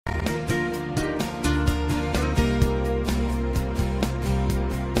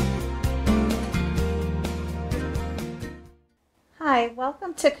Hi,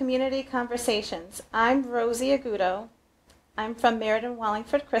 welcome to Community Conversations. I'm Rosie Agudo. I'm from Meriden,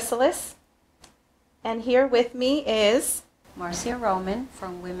 Wallingford, Chrysalis. And here with me is Marcia Roman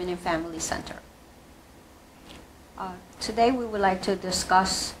from Women and Family Center. Today we would like to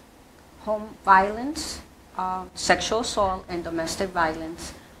discuss home violence, sexual assault, and domestic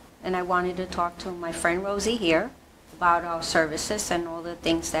violence. And I wanted to talk to my friend Rosie here about our services and all the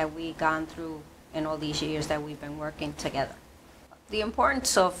things that we've gone through in all these years that we've been working together. The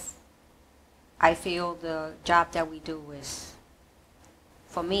importance of, I feel, the job that we do is,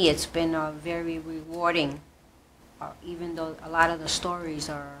 for me, it's been very rewarding, even though a lot of the stories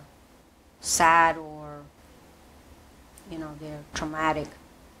are sad or, they're traumatic.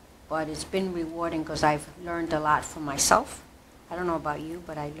 But it's been rewarding because I've learned a lot for myself. I don't know about you,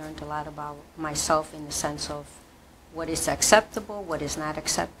 but I learned a lot about myself in the sense of what is acceptable, what is not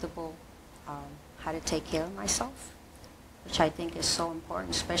acceptable, how to take care of myself, which I think is so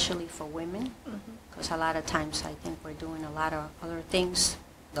important, especially for women, because a lot of times I think we're doing a lot of other things,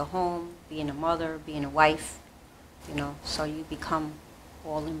 the home, being a mother, being a wife, so you become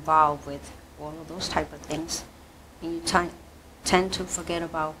all involved with all of those type of things, and you tend to forget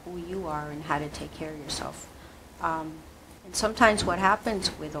about who you are and how to take care of yourself. And sometimes what happens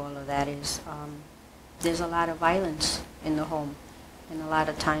with all of that is there's a lot of violence in the home, and a lot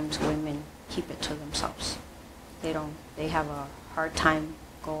of times women keep it to themselves. They have a hard time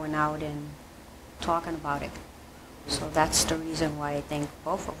going out and talking about it. So that's the reason why I think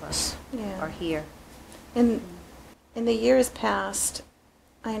both of us are here. in the years past,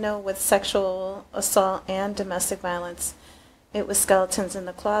 I know with sexual assault and domestic violence, it was skeletons in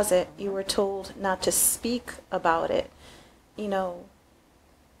the closet. You were told not to speak about it.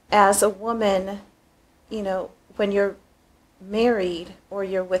 As a woman, when you're married or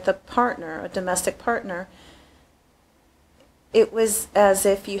you're with a partner, a domestic partner, it was as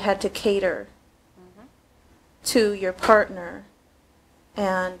if you had to cater to your partner.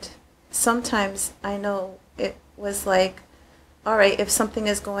 And sometimes I know it was like, all right, if something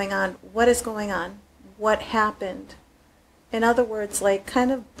is going on, what is going on? What happened? In other words, like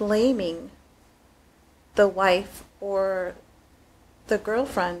kind of blaming the wife or the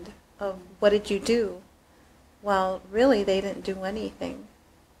girlfriend of what did you do? Well, really, they didn't do anything.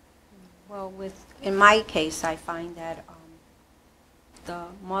 Well, in my case, I find that the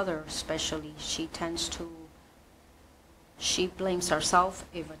mother especially, she blames herself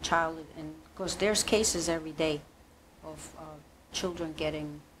if a child, and because there's cases every day of children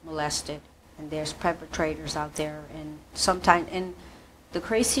getting molested, and there's perpetrators out there, and the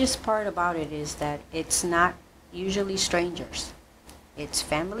craziest part about it is that it's not usually strangers. It's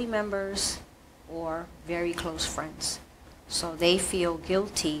family members or very close friends. So they feel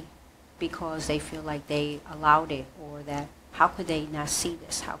guilty because they feel like they allowed it, or that how could they not see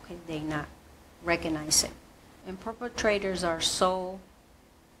this? How could they not recognize it? And perpetrators are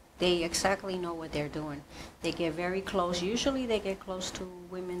they exactly know what they're doing. They get very close. Usually they get close to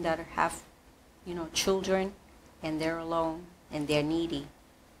women that have, children, and they're alone, and they're needy.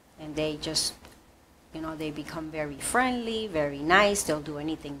 And they just, they become very friendly, very nice. They'll do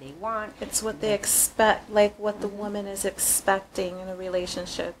anything they want. It's what they expect, like what the woman is expecting in a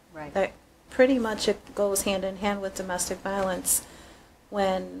relationship. Right. That pretty much it goes hand in hand with domestic violence.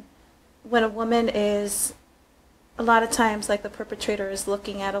 When a woman is, a lot of times, like the perpetrator is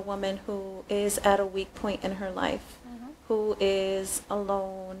looking at a woman who is at a weak point in her life, who is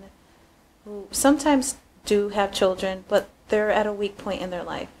alone, who sometimes do have children, but they're at a weak point in their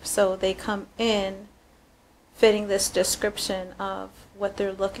life. So they come in fitting this description of what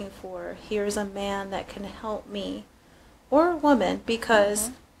they're looking for. Here's a man that can help me, or a woman,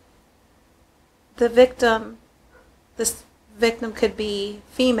 because this victim could be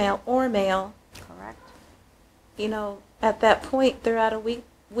female or male. Correct. At that point, they're at a weak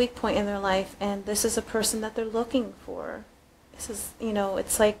point in their life, and this is a person that they're looking for. This is,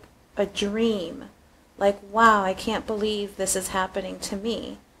 it's like a dream. Like, wow, I can't believe this is happening to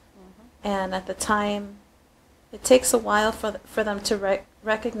me. And at the time, it takes a while for them to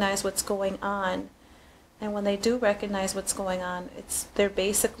recognize what's going on. And when they do recognize what's going on, they're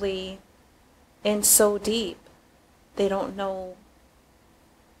basically in so deep, they don't know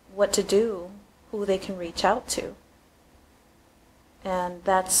what to do, who they can reach out to. And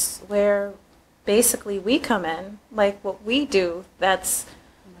that's where basically we come in, like what we do. That's,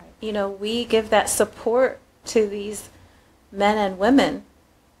 we give that support to these men and women.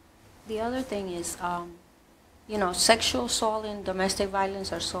 The other thing is, sexual assault and domestic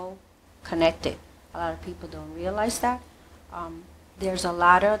violence are so connected. A lot of people don't realize that. there's a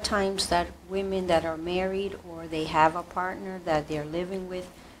lot of times that women that are married or they have a partner that they're living with,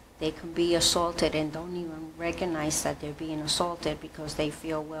 they can be assaulted and don't even recognize that they're being assaulted because they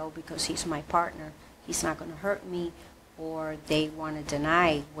feel, well, because he's my partner, he's not going to hurt me, or they want to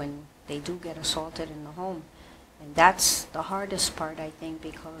deny when they do get assaulted in the home. And that's the hardest part, I think,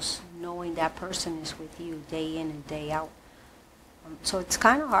 because knowing that person is with you day in and day out. So it's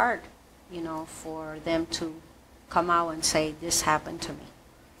kind of hard, you know, for them to come out and say, this happened to me.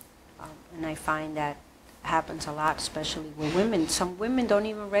 And I find that happens a lot, especially with women. Some women don't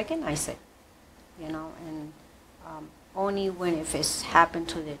even recognize it, you know, and only when if it's happened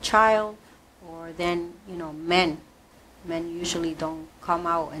to their child, or then, you know, men usually don't come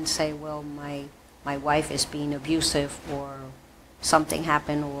out and say, well, my wife is being abusive, or something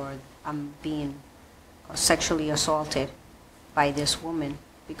happened, or I'm being sexually assaulted by this woman,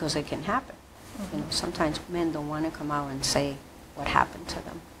 because it can happen. You know, sometimes men don't want to come out and say what happened to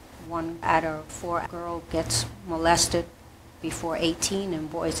them. 1 out of 4 girls gets molested before 18, and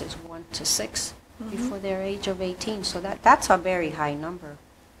boys is 1 to 6 before their age of 18. So that's a very high number.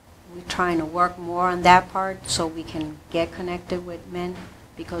 We're trying to work more on that part so we can get connected with men,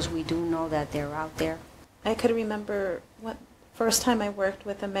 because we do know that they're out there. I could remember what first time I worked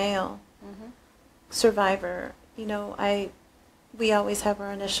with a male survivor. You know, we always have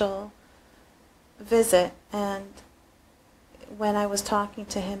our initial visit, and when I was talking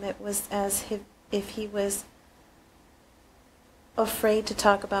to him, it was as if he was afraid to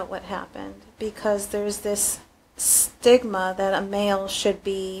talk about what happened, because there's this stigma that a male should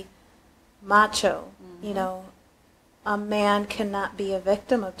be macho. You know, a man cannot be a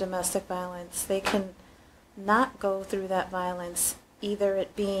victim of domestic violence. They can not go through that violence, either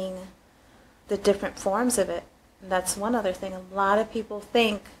it being the different forms of it. And that's one other thing. A lot of people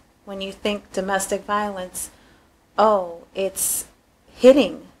think, when you think domestic violence, oh, it's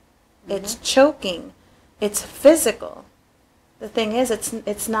hitting, it's choking, it's physical. The thing is,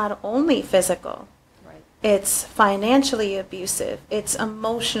 it's not only physical. Right. It's financially abusive. It's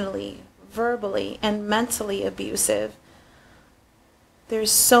emotionally, verbally, and mentally abusive.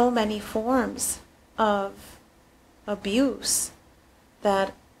 There's so many forms of abuse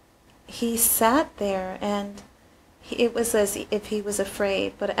that he sat there, and it was as if he was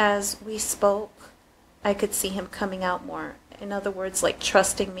afraid. But as we spoke, I could see him coming out more. In other words, like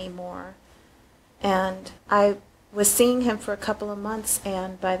trusting me more. And I was seeing him for a couple of months,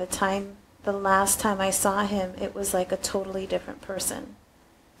 and by the last time I saw him, it was like a totally different person.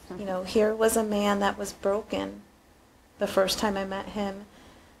 You know, here was a man that was broken. The first time I met him,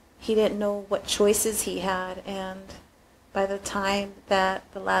 he didn't know what choices he had, and by the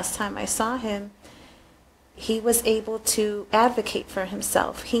last time I saw him, he was able to advocate for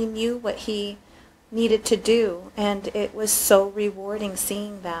himself. He knew what he needed to do, and it was so rewarding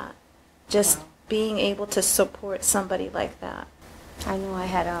seeing that. Just being able to support somebody like that. I know I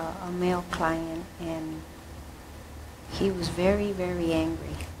had a male client, and he was very, very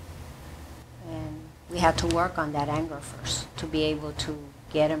angry. And we had to work on that anger first to be able to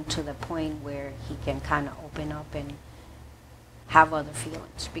get him to the point where he can kind of open up and have other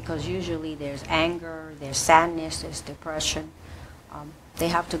feelings. Because usually there's anger, there's sadness, there's depression. They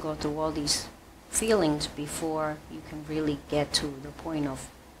have to go through all these feelings before you can really get to the point of,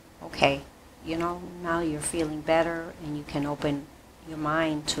 okay, you know, now you're feeling better, and you can open your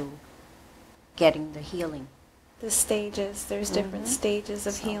mind to getting the healing. The stages, there's different stages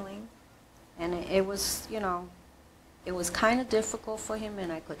of healing. And it was, you know, it was kind of difficult for him,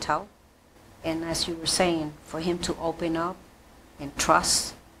 and I could tell. And as you were saying, for him to open up and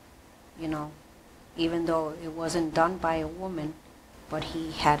trust, you know, even though it wasn't done by a woman, but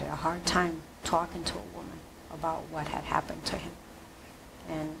he had a hard time talking to a woman about what had happened to him.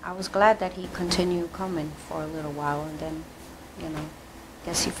 And I was glad that he continued coming for a little while, and then, you know, I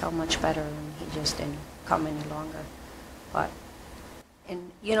guess he felt much better, and he just didn't come any longer. But,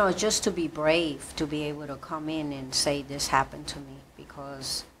 and, you know, just to be brave, to be able to come in and say, this happened to me,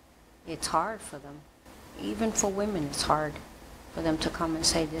 because it's hard for them. Even for women, it's hard for them to come and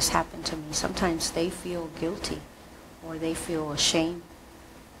say, this happened to me. Sometimes they feel guilty, or they feel ashamed.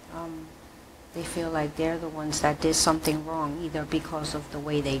 They feel like they're the ones that did something wrong, either because of the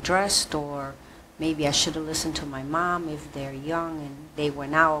way they dressed, or maybe I should have listened to my mom if they're young and they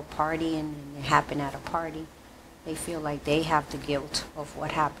went out partying and it happened at a party. They feel like they have the guilt of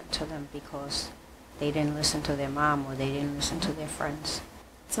what happened to them because they didn't listen to their mom, or they didn't listen to their friends.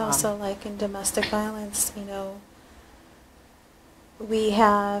 It's also like in domestic violence, you know, we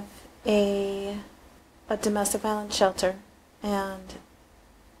have a domestic violence shelter, and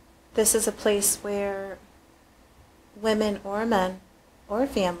this is a place where women or men or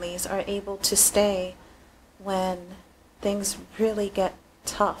families are able to stay when things really get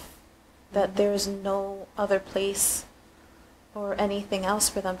tough, that there's no other place or anything else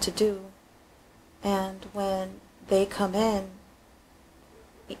for them to do. And when they come in,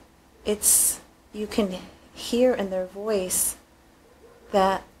 you can hear in their voice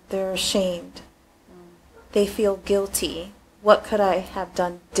that they're ashamed. They feel guilty. What could I have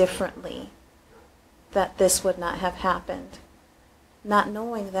done differently that this would not have happened? Not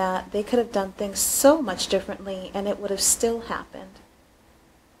knowing that they could have done things so much differently and it would have still happened.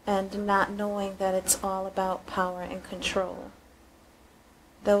 And not knowing that it's all about power and control.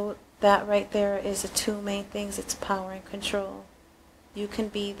 Though that right there is the two main things, it's power and control. You can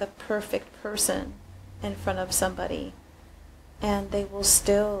be the perfect person in front of somebody and they will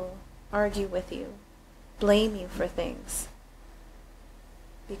still argue with you, blame you for things,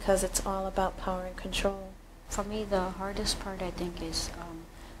 because it's all about power and control. For me, the hardest part, I think, is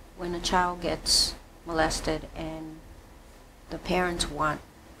when a child gets molested and the parents want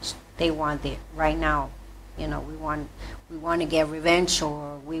it right now. You know, we want to get revenge,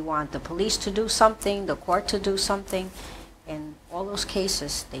 or we want the police to do something, the court to do something, and all those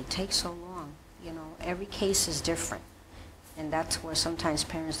cases, they take so long. You know, every case is different, and that's where sometimes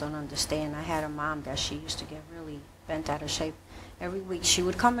parents don't understand. I had a mom that she used to get really bent out of shape. Every week, she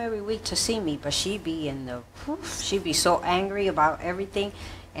would come every week to see me, but she'd be she'd be so angry about everything,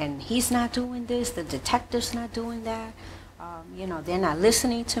 and he's not doing this, the detective's not doing that. You know, they're not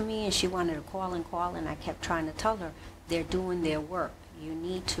listening to me, and she wanted to call, and I kept trying to tell her, they're doing their work. You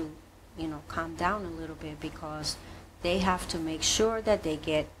need to, you know, calm down a little bit, because they have to make sure that they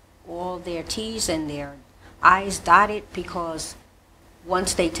get all their T's and their I's dotted, because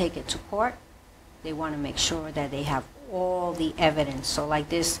once they take it to court, they want to make sure that they have all the evidence. So like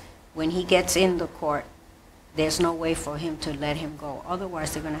this, when he gets in the court, there's no way for him to let him go.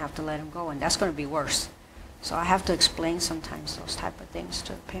 Otherwise, they're going to have to let him go, and that's going to be worse. So I have to explain sometimes those type of things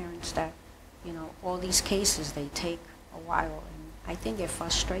to the parents, that, you know, all these cases, they take a while. And I think it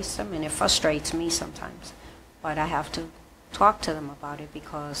frustrates them, and it frustrates me sometimes. But I have to talk to them about it,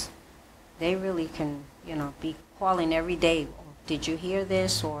 because they really can, you know, be calling every day. Did you hear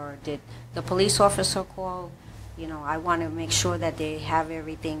this? Or did the police officer call? You know, I want to make sure that they have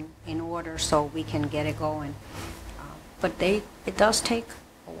everything in order so we can get it going. But it does take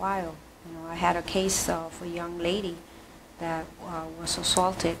a while. You know, I had a case of a young lady that was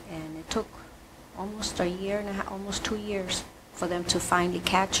assaulted, and it took almost a year and a half, almost 2 years, for them to finally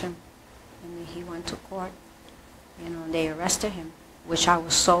catch him. And he went to court, you know, and they arrested him, which I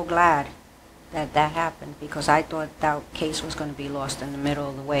was so glad that that happened, because I thought that case was going to be lost in the middle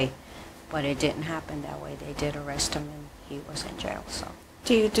of the way. But it didn't happen that way. They did arrest him, and he was in jail. So.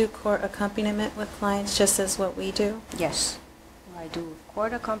 Do you do court accompaniment with clients just as what we do? Yes. I do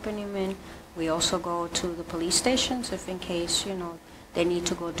court accompaniment. We also go to the police stations if in case, you know, they need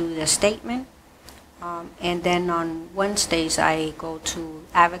to go do their statement. And then on Wednesdays, I go to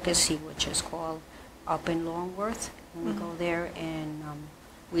advocacy, which is called up in Longworth. And we go there, and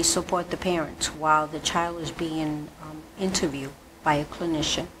we support the parents while the child is being interviewed by a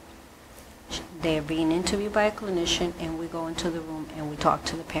clinician. They're being interviewed by a clinician, and we go into the room and we talk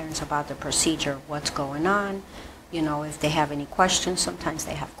to the parents about the procedure, what's going on. You know, if they have any questions, sometimes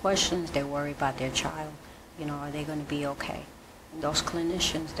they have questions, they worry about their child. You know, are they going to be okay? And those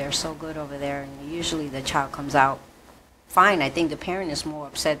clinicians, they're so good over there, and usually the child comes out fine. I think the parent is more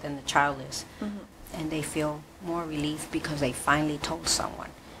upset than the child is. And they feel more relief because they finally told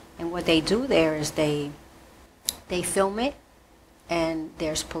someone. And what they do there is they film it, and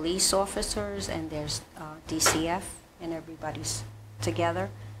there's police officers, and there's DCF, and everybody's together,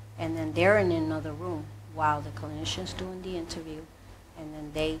 and then they're in another room while the clinician's doing the interview, and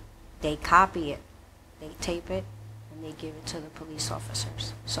then they copy it, they tape it, and they give it to the police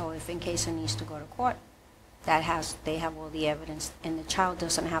officers. So if in case it needs to go to court, they have all the evidence, and the child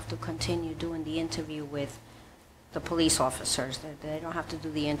doesn't have to continue doing the interview with the police officers. They don't have to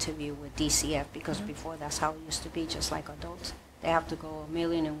do the interview with DCF, because before that's how it used to be, just like adults. They have to go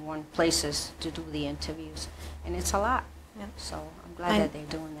 1,000,001 places to do the interviews, and it's a lot. Yeah. So I'm glad that they're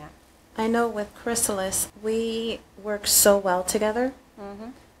doing that. I know with Chrysalis, we work so well together.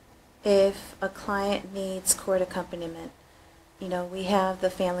 If a client needs court accompaniment, you know, we have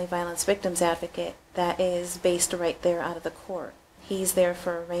the Family Violence Victims Advocate that is based right there out of the court. He's there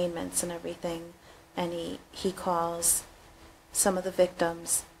for arraignments and everything, and he calls some of the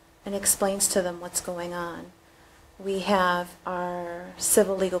victims and explains to them what's going on. We have our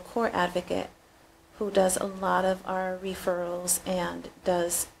Civil Legal Court Advocate, who does a lot of our referrals and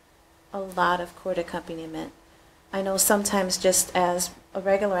does a lot of court accompaniment. I know sometimes just as a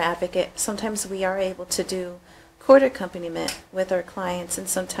regular advocate, sometimes we are able to do court accompaniment with our clients, and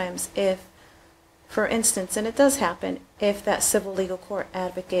sometimes if, for instance, and it does happen, if that civil legal court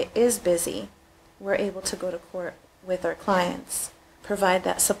advocate is busy, we're able to go to court with our clients, provide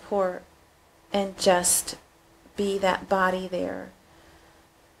that support, and just be that body there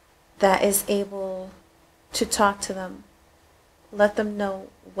that is able to talk to them, let them know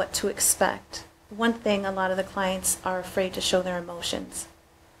what to expect. One thing, a lot of the clients are afraid to show their emotions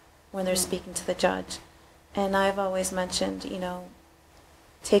when they're speaking to the judge. And I've always mentioned,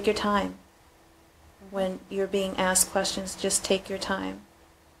 take your time. When you're being asked questions, just take your time.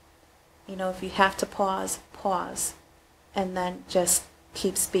 If you have to pause, pause, and then just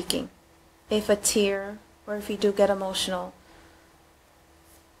keep speaking. If a tear, or if you do get emotional,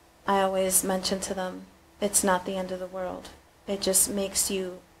 I always mention to them, it's not the end of the world. It just makes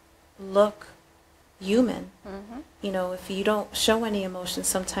you look human. If you don't show any emotion,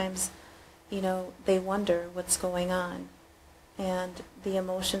 sometimes, they wonder what's going on. And the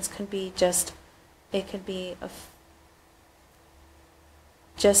emotions can be they can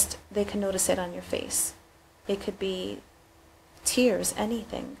notice it on your face. It could be tears,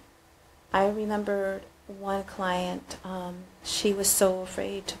 anything. I remember one client, she was so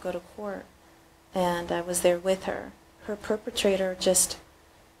afraid to go to court, and I was there with her. Her perpetrator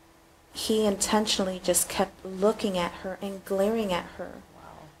he intentionally just kept looking at her and glaring at her.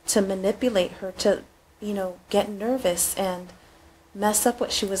 Wow. To manipulate her, to, get nervous and mess up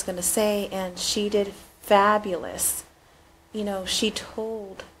what she was going to say, and she did fabulous. She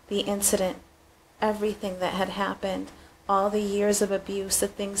told the incident, everything that had happened, all the years of abuse, the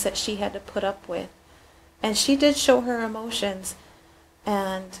things that she had to put up with. And she did show her emotions,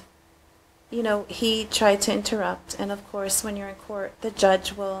 and, he tried to interrupt. And of course, when you're in court, the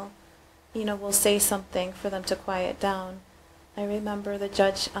judge will say something for them to quiet down. I remember the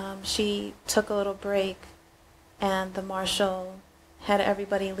judge, she took a little break, and the marshal had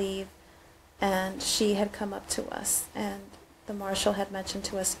everybody leave, and she had come up to us, and the marshal had mentioned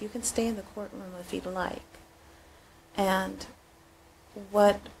to us, you can stay in the courtroom if you'd like. And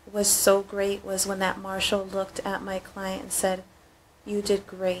what was so great was when that marshal looked at my client and said, you did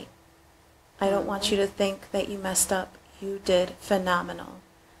great. I don't want you to think that you messed up. You did phenomenal.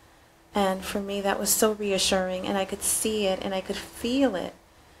 And for me, that was so reassuring, and I could see it and I could feel it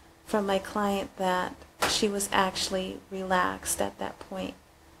from my client that she was actually relaxed at that point.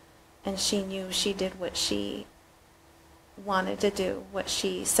 And she knew she did what she wanted to do, what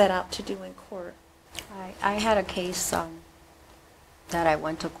she set out to do in court. I had a case that I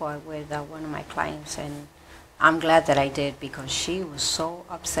went to court with one of my clients, and I'm glad that I did, because she was so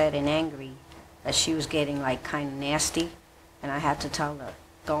upset and angry that she was getting like kind of nasty, and I had to tell her,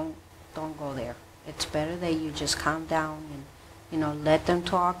 don't go there. It's better that you just calm down and, let them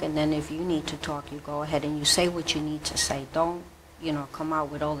talk, and then if you need to talk, you go ahead and you say what you need to say. Don't, come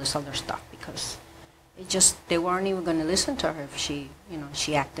out with all this other stuff, because they weren't even going to listen to her if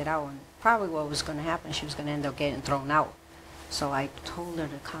she acted out, and probably what was going to happen, she was going to end up getting thrown out. So I told her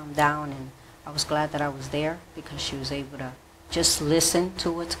to calm down, and I was glad that I was there, because she was able to just listen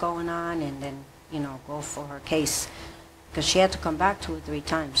to what's going on and then, go for her case. Because she had to come back 2 or 3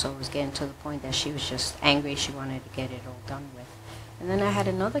 times, so it was getting to the point that she was just angry. She wanted to get it all done with. And then I had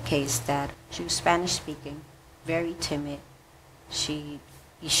another case that she was Spanish speaking, very timid. She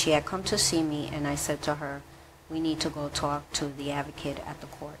had come to see me, and I said to her, we need to go talk to the advocate at the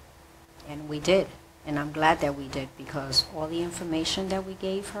court. And we did. And I'm glad that we did, because all the information that we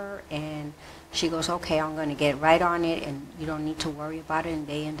gave her, and she goes, okay, I'm going to get right on it, and you don't need to worry about it. And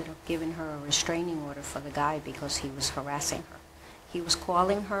they ended up giving her a restraining order for the guy because he was harassing her. He was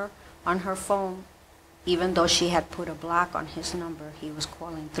calling her on her phone, even though she had put a block on his number. He was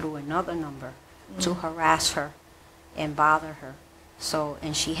calling through another number to harass her and bother her. So,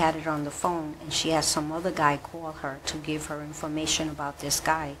 and she had it on the phone, and she had some other guy call her to give her information about this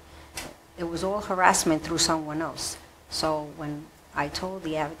guy. It was all harassment through someone else. So when I told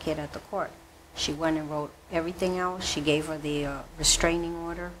the advocate at the court, she went and wrote everything out. She gave her the restraining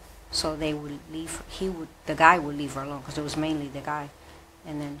order, so they would leave. The guy would leave her alone, because it was mainly the guy.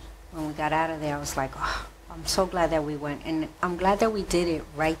 And then when we got out of there, I was like, oh, I'm so glad that we went, and I'm glad that we did it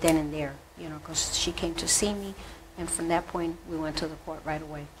right then and there, because she came to see me, and from that point we went to the court right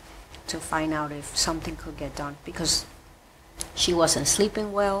away to find out if something could get done, because she wasn't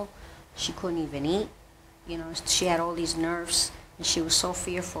sleeping well. She couldn't even eat. She had all these nerves, and she was so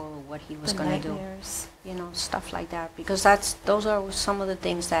fearful of what he was going to do. Stuff like that. Because those are some of the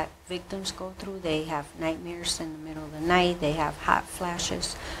things that victims go through. They have nightmares in the middle of the night. They have hot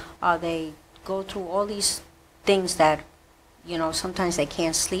flashes. They go through all these things that, sometimes they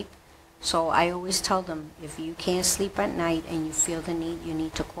can't sleep. So I always tell them, if you can't sleep at night and you feel the need, you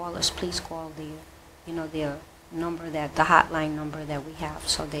need to call us. Please call the number the hotline number that we have,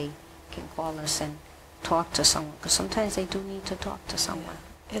 so they can call us and talk to someone. Because sometimes they do need to talk to someone.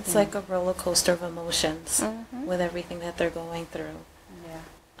 Yeah. It's like a roller coaster of emotions with everything that they're going through. Yeah.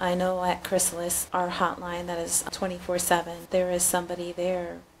 I know at Chrysalis, our hotline that is 24/7, there is somebody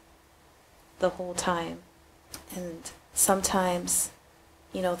there the whole time. And sometimes,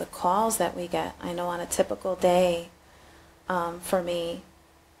 the calls that we get, I know on a typical day for me,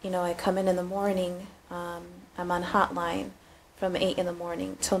 I come in the morning, I'm on hotline from 8 in the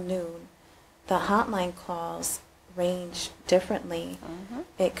morning till noon. The hotline calls range differently.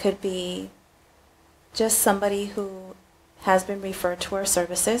 It could be just somebody who has been referred to our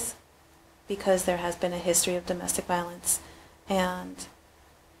services because there has been a history of domestic violence, and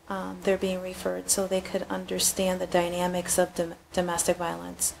they're being referred so they could understand the dynamics of domestic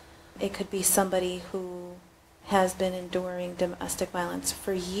violence. It could be somebody who has been enduring domestic violence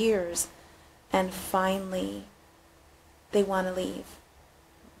for years, and finally they want to leave.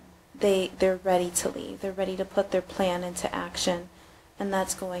 They're ready to leave. They're ready to put their plan into action, and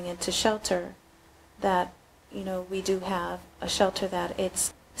that's going into shelter. That, we do have a shelter that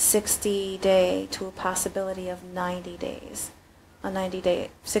it's 60-day to a possibility of 90 days.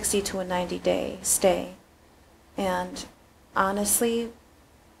 60 to a 90-day stay. And honestly,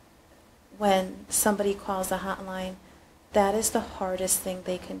 when somebody calls the hotline, that is the hardest thing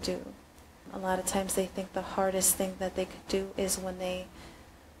they can do. A lot of times they think the hardest thing that they could do is when they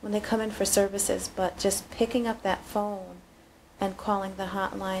come in for services, but just picking up that phone and calling the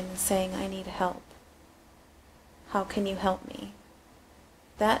hotline and saying, I need help. How can you help me?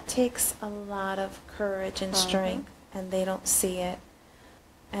 That takes a lot of courage and strength, and they don't see it.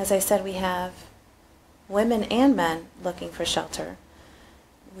 As I said, we have women and men looking for shelter.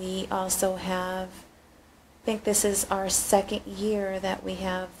 We also have, I think this is our second year that we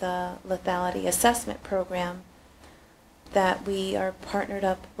have the lethality assessment program that we are partnered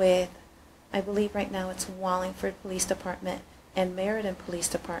up with. I believe right now it's Wallingford Police Department and Meriden Police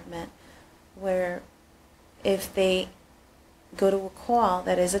Department, where if they go to a call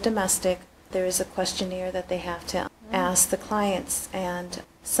that is a domestic, there is a questionnaire that they have to ask the clients, and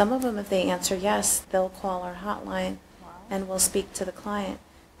some of them, if they answer yes, they'll call our hotline and we'll speak to the client,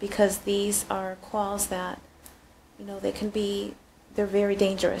 because these are calls that, they're very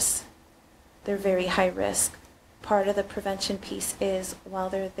dangerous. They're very high risk. Part of the prevention piece is, while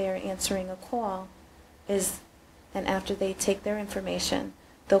they're there answering a call, and after they take their information,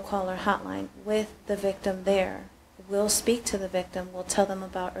 they'll call our hotline with the victim there. We'll speak to the victim, we'll tell them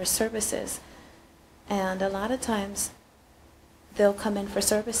about our services, and a lot of times they'll come in for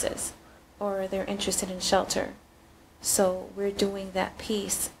services or they're interested in shelter. So we're doing that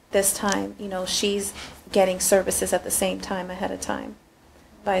piece. This time, she's getting services at the same time, ahead of time,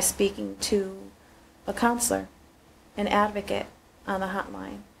 by speaking to a counselor, an advocate on the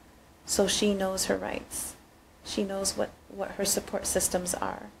hotline, so she knows her rights. She knows what her support systems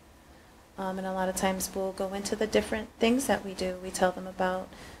are. And a lot of times we'll go into the different things that we do. We tell them about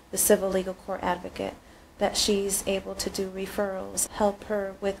the civil legal court advocate, that she's able to do referrals, help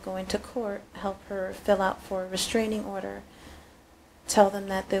her with going to court, help her fill out for a restraining order, tell them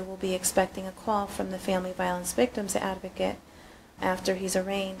that they will be expecting a call from the family violence victims advocate after he's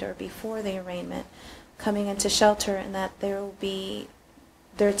arraigned or before the arraignment, coming into shelter, and that there will be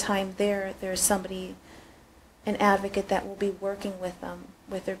their time there. There's somebody, an advocate, that will be working with them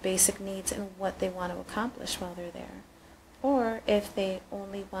with their basic needs and what they want to accomplish while they're there. Or if they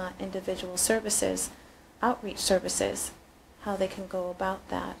only want individual services, outreach services, how they can go about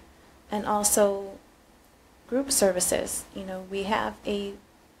that. And also group services. We have a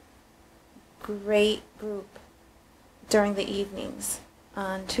great group during the evenings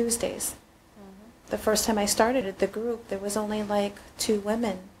on Tuesdays. The first time I started the group, there was only like 2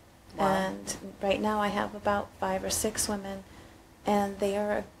 women. Wow. And right now I have about 5 or 6 women, and they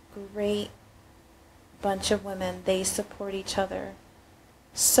are a great bunch of women. They support each other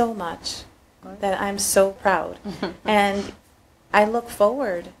so much that I'm so proud. And I look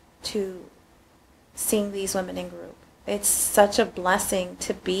forward to seeing these women in group. It's such a blessing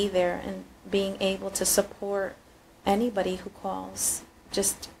to be there and being able to support anybody who calls,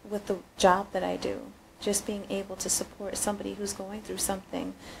 just with the job that I do. Just being able to support somebody who's going through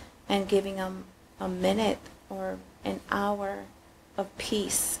something and giving them a minute or an hour of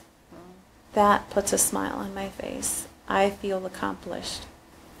peace, that puts a smile on my face. I feel accomplished.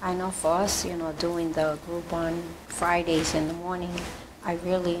 I know for us, doing the group on Fridays in the morning, I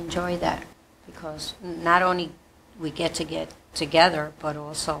really enjoy that, because not only we get together, but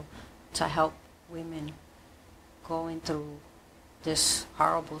also to help women going through this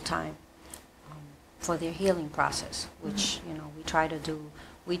horrible time for their healing process, which, you know, we try to do.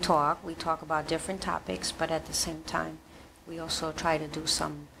 We talk about different topics, but at the same time, we also try to do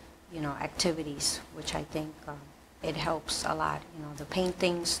some, you know, activities, which I think it helps a lot, you know, the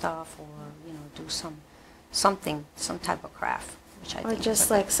painting stuff, or, you know, do some type of craft, which I think or just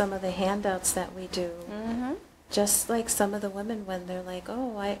like some of the handouts that we do. Just like some of the women, when they're like,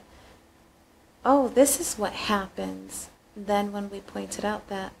 oh, this is what happens. Then when we pointed out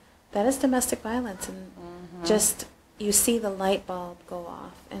that is domestic violence, and just you see the light bulb go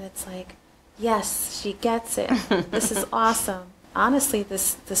off, and it's like, yes, she gets it. This is awesome. Honestly,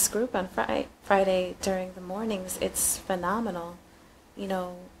 this group on Friday during the mornings, it's phenomenal. You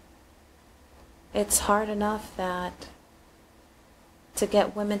know, it's hard enough that to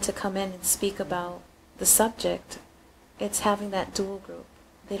get women to come in and speak about the subject, it's having that dual group.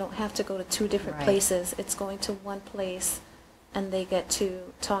 They don't have to go to two different places. It's going to one place, and they get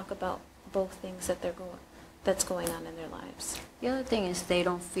to talk about both things that's going on in their lives. The other thing is they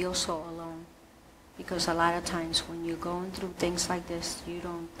don't feel so alone, because a lot of times when you're going through things like this, you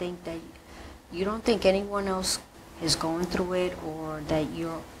don't think anyone else is going through it, or that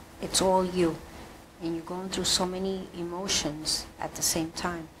it's all you, and you're going through so many emotions at the same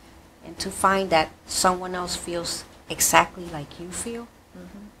time, and to find that someone else feels exactly like you feel,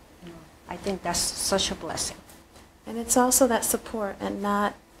 you know, I think that's such a blessing. And it's also that support, and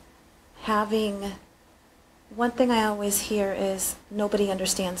not having, one thing I always hear is, nobody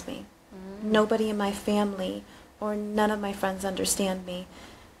understands me. Nobody in my family or none of my friends understand me.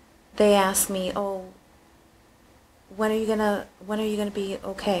 They ask me, oh, when are you gonna be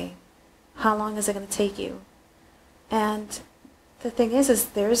okay? How long is it gonna take you? And the thing is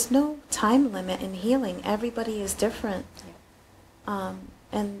there's no time limit in healing. Everybody is different.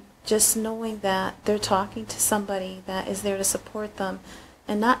 And just knowing that they're talking to somebody that is there to support them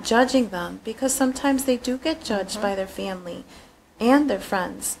and not judging them, because sometimes they do get judged by their family and their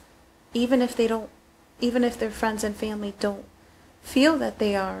friends. Even if their friends and family don't feel that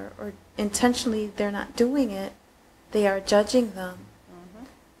they are, or intentionally they're not doing it, they are judging them.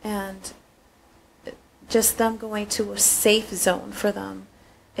 And just them going to a safe zone for them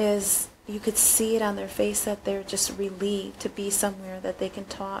is, you could see it on their face that they're just relieved to be somewhere that they can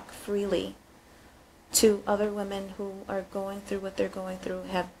talk freely to other women who are going through what they're going through,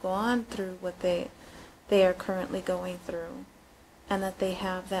 have gone through what they are currently going through, and that they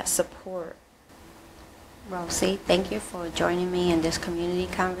have that support. Rosie, thank you for joining me in this community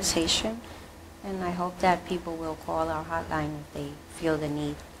conversation, and I hope that people will call our hotline if they feel the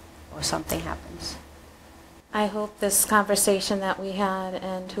need or something happens. I hope this conversation that we had,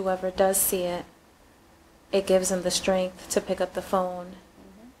 and whoever does see it, it gives them the strength to pick up the phone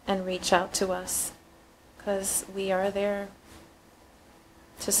and reach out to us, because we are there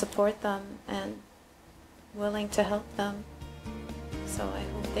to support them and willing to help them. So I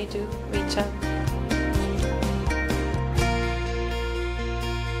hope they do reach out.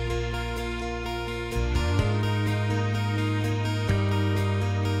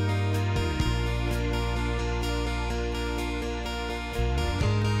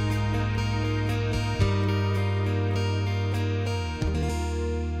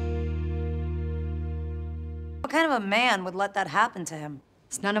 What kind of a man would let that happen to him?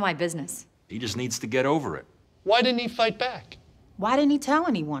 It's none of my business. He just needs to get over it. Why didn't he fight back? Why didn't he tell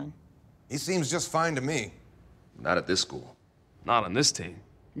anyone? He seems just fine to me. Not at this school. Not on this team.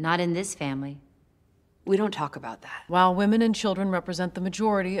 Not in this family. We don't talk about that. While women and children represent the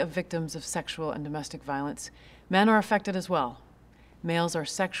majority of victims of sexual and domestic violence, men are affected as well. Males are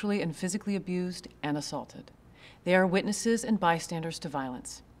sexually and physically abused and assaulted. They are witnesses and bystanders to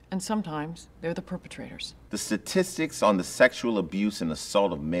violence, and sometimes they're the perpetrators. The statistics on the sexual abuse and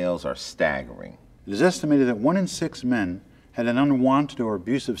assault of males are staggering. It is estimated that 1 in 6 men had an unwanted or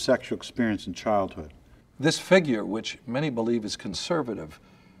abusive sexual experience in childhood. This figure, which many believe is conservative,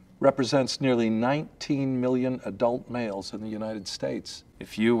 represents nearly 19 million adult males in the United States.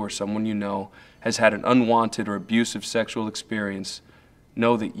 If you or someone you know has had an unwanted or abusive sexual experience,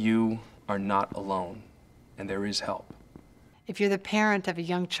 know that you are not alone, and there is help. If you're the parent of a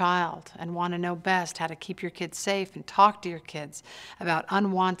young child and want to know best how to keep your kids safe and talk to your kids about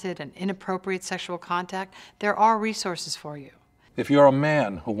unwanted and inappropriate sexual contact, there are resources for you. If you're a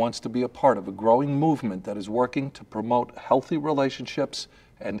man who wants to be a part of a growing movement that is working to promote healthy relationships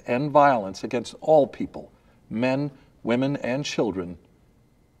and end violence against all people, men, women, and children,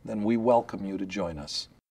 then we welcome you to join us.